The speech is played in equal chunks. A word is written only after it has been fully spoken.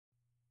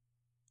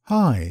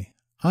Hi,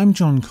 I'm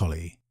John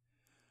Colley.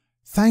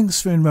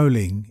 Thanks for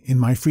enrolling in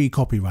my free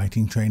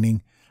copywriting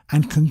training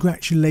and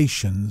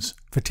congratulations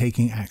for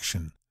taking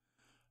action.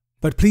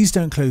 But please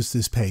don't close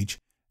this page.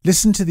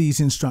 Listen to these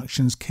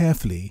instructions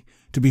carefully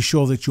to be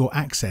sure that your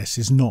access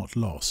is not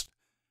lost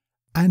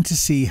and to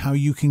see how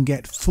you can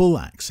get full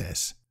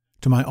access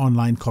to my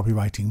online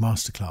copywriting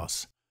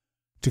masterclass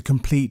to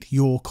complete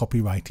your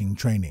copywriting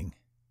training.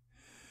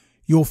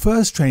 Your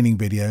first training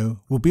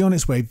video will be on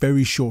its way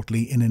very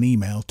shortly in an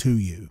email to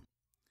you.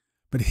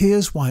 But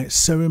here's why it's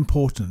so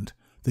important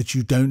that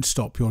you don't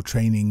stop your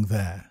training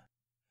there.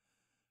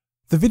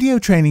 The video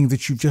training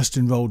that you've just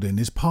enrolled in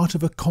is part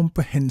of a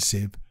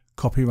comprehensive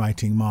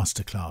copywriting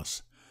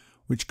masterclass,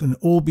 which can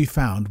all be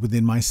found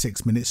within my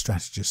 6-Minute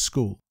Strategist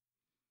School.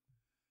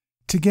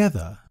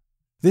 Together,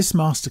 this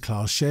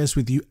masterclass shares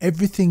with you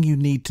everything you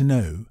need to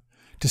know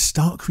to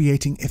start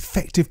creating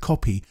effective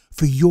copy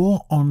for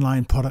your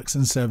online products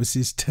and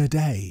services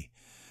today.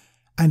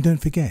 And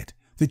don't forget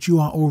that you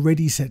are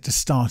already set to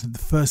start at the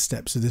first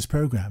steps of this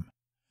program.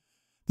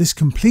 This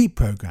complete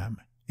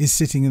program is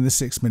sitting in the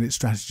 6-Minute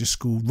Strategist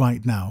School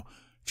right now,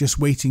 just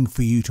waiting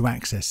for you to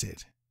access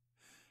it.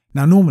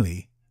 Now,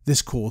 normally,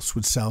 this course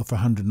would sell for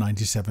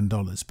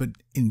 $197, but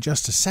in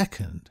just a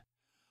second,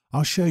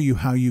 I'll show you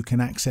how you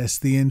can access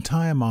the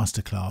entire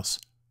masterclass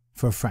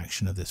for a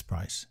fraction of this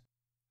price.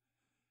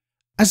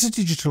 As a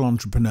digital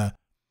entrepreneur,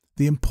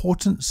 the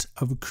importance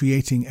of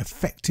creating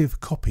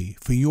effective copy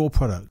for your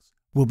products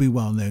will be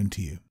well known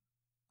to you.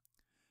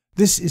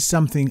 This is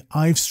something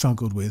I've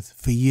struggled with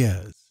for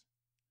years,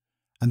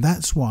 and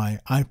that's why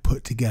I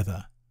put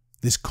together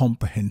this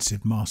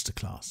comprehensive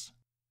masterclass.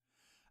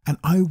 And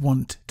I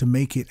want to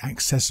make it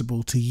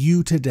accessible to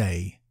you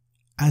today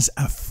as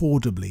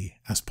affordably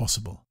as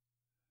possible.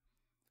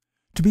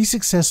 To be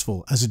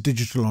successful as a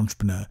digital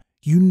entrepreneur,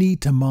 you need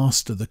to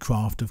master the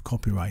craft of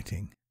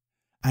copywriting.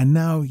 And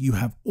now you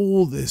have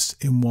all this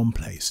in one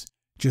place,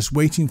 just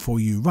waiting for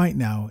you right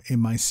now in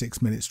my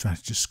 6-Minute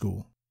Strategist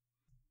School.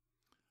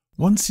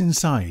 Once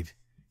inside,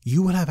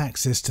 you will have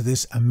access to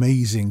this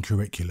amazing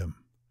curriculum.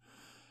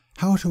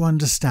 How to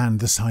understand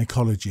the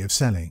psychology of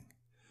selling.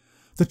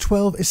 The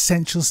 12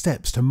 essential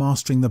steps to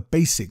mastering the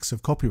basics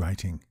of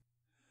copywriting.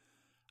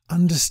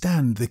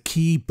 Understand the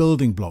key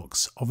building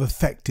blocks of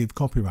effective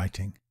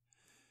copywriting.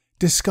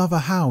 Discover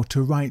how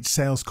to write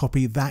sales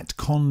copy that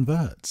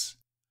converts.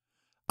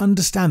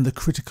 Understand the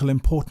critical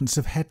importance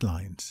of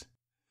headlines.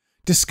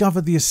 Discover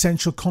the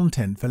essential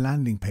content for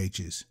landing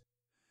pages.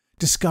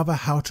 Discover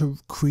how to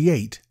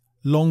create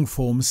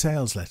long-form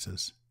sales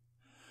letters.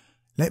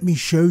 Let me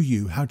show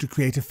you how to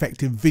create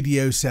effective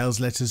video sales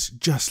letters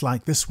just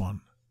like this one.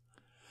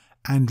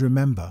 And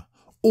remember,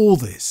 all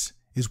this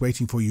is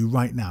waiting for you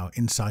right now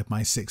inside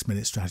my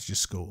 6-Minute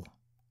Strategist School.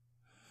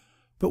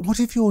 But what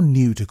if you're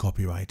new to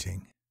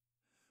copywriting?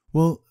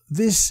 Well,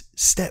 this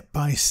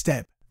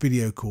step-by-step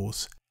video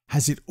course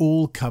has it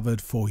all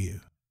covered for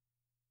you.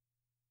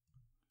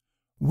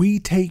 We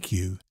take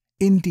you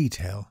in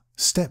detail,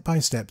 step by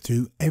step,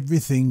 through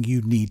everything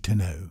you need to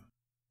know.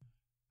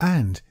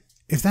 And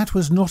if that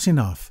was not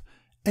enough,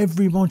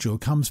 every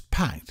module comes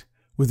packed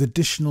with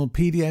additional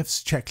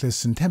PDFs,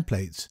 checklists and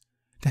templates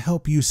to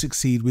help you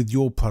succeed with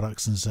your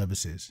products and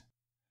services.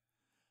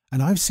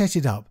 And I've set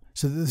it up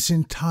so that this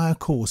entire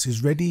course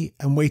is ready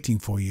and waiting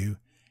for you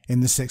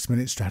in the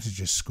 6-Minute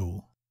Strategist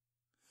School.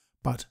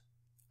 But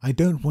I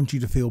don't want you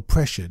to feel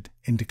pressured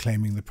into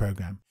claiming the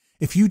program.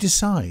 If you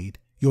decide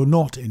you're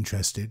not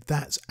interested,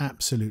 that's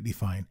absolutely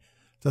fine.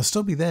 They'll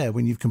still be there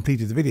when you've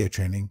completed the video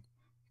training,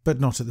 but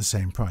not at the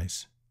same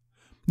price.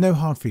 No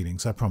hard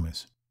feelings, I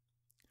promise.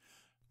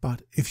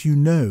 But if you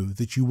know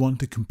that you want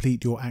to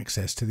complete your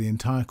access to the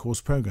entire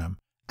course program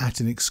at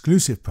an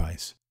exclusive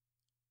price,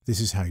 this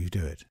is how you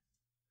do it.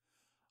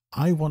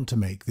 I want to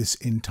make this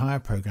entire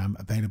program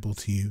available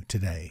to you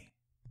today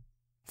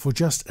for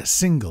just a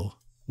single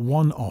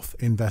one-off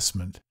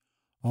investment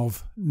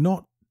of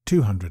not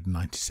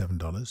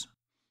 $297,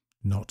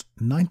 not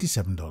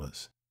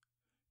 $97,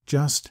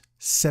 just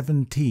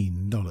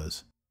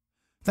 $17.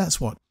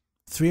 That's what,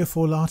 3 or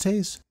 4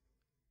 lattes?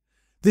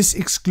 This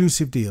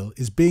exclusive deal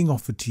is being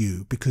offered to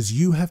you because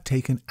you have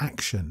taken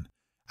action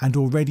and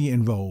already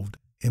enrolled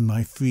in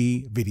my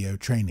free video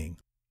training.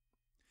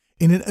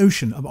 In an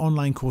ocean of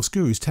online course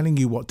gurus telling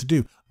you what to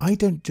do, I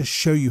don't just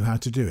show you how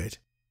to do it.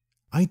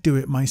 I do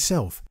it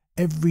myself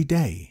every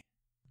day.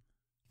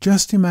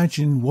 Just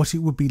imagine what it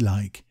would be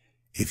like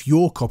if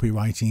your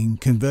copywriting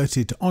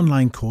converted to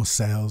online course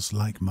sales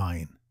like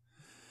mine.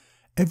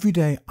 Every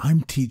day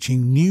I'm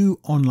teaching new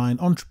online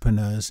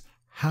entrepreneurs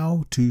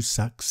how to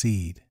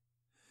succeed.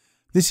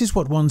 This is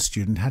what one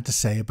student had to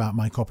say about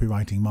my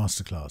copywriting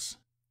masterclass.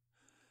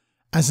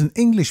 As an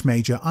English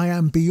major, I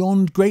am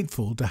beyond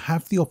grateful to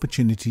have the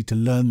opportunity to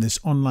learn this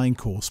online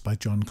course by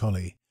John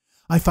Colley.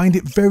 I find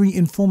it very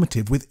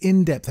informative with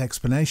in-depth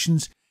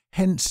explanations,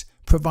 hence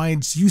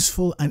provides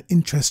useful and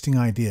interesting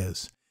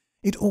ideas.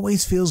 It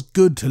always feels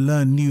good to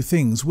learn new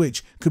things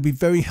which could be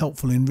very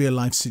helpful in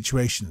real-life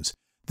situations.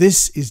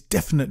 This is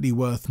definitely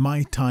worth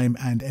my time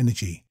and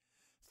energy.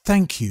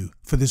 Thank you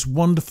for this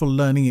wonderful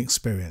learning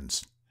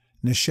experience,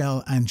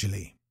 Nichelle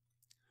Angeli.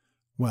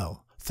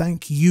 Well,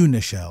 thank you,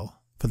 Nichelle,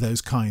 for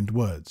those kind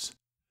words.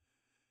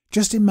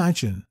 Just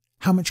imagine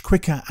how much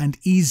quicker and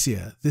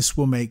easier this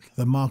will make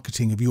the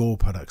marketing of your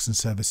products and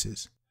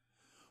services.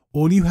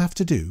 All you have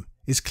to do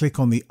is click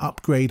on the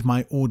Upgrade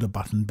My Order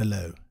button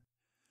below.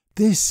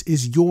 This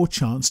is your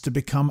chance to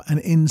become an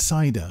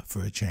insider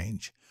for a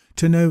change,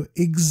 to know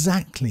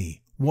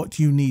exactly what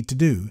you need to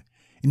do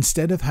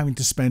instead of having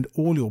to spend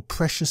all your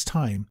precious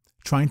time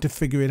trying to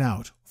figure it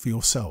out for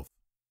yourself.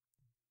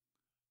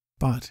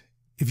 But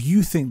if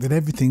you think that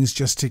everything's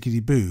just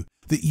tickety-boo,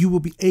 that you will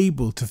be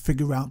able to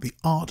figure out the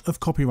art of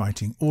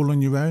copywriting all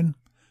on your own,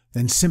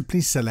 then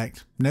simply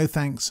select "No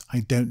thanks,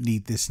 I don't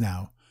need this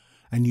now,"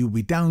 and you'll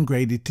be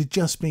downgraded to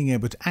just being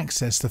able to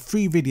access the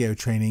free video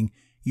training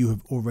you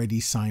have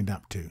already signed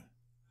up to.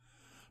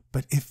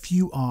 But if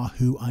you are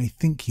who I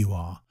think you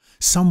are,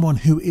 someone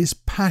who is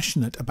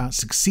passionate about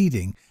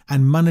succeeding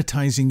and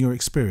monetizing your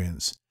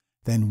experience,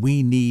 then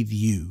we need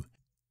you.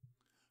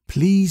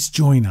 Please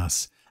join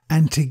us,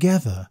 and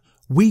together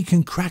we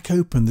can crack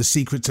open the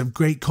secrets of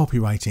great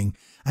copywriting,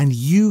 and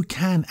you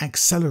can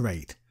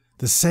accelerate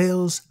the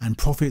sales and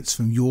profits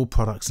from your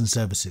products and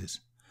services.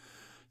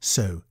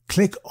 So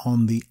click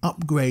on the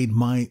Upgrade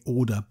My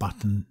Order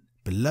button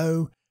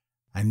below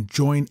and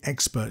join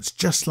experts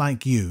just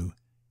like you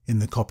in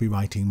the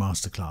Copywriting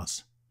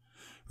Masterclass.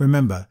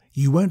 Remember,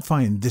 you won't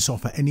find this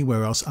offer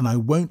anywhere else, and I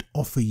won't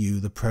offer you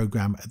the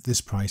program at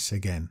this price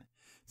again.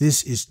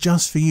 This is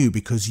just for you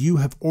because you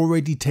have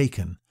already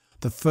taken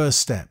the first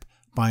step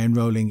by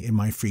enrolling in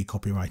my free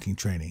copywriting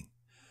training.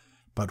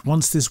 But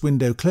once this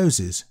window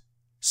closes,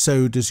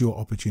 so does your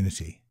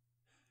opportunity.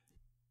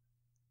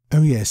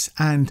 Oh yes,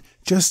 and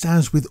just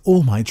as with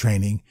all my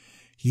training,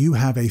 you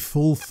have a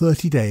full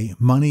 30-day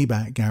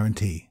money-back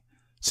guarantee,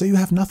 so you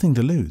have nothing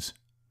to lose.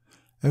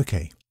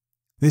 Okay,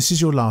 this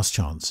is your last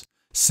chance.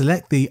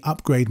 Select the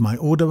Upgrade My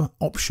Order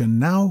option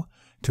now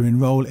to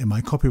enroll in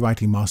my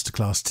Copywriting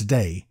Masterclass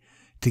today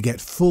to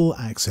get full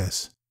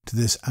access to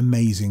this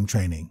amazing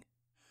training.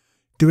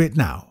 Do it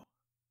now,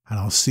 and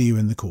I'll see you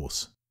in the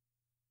course.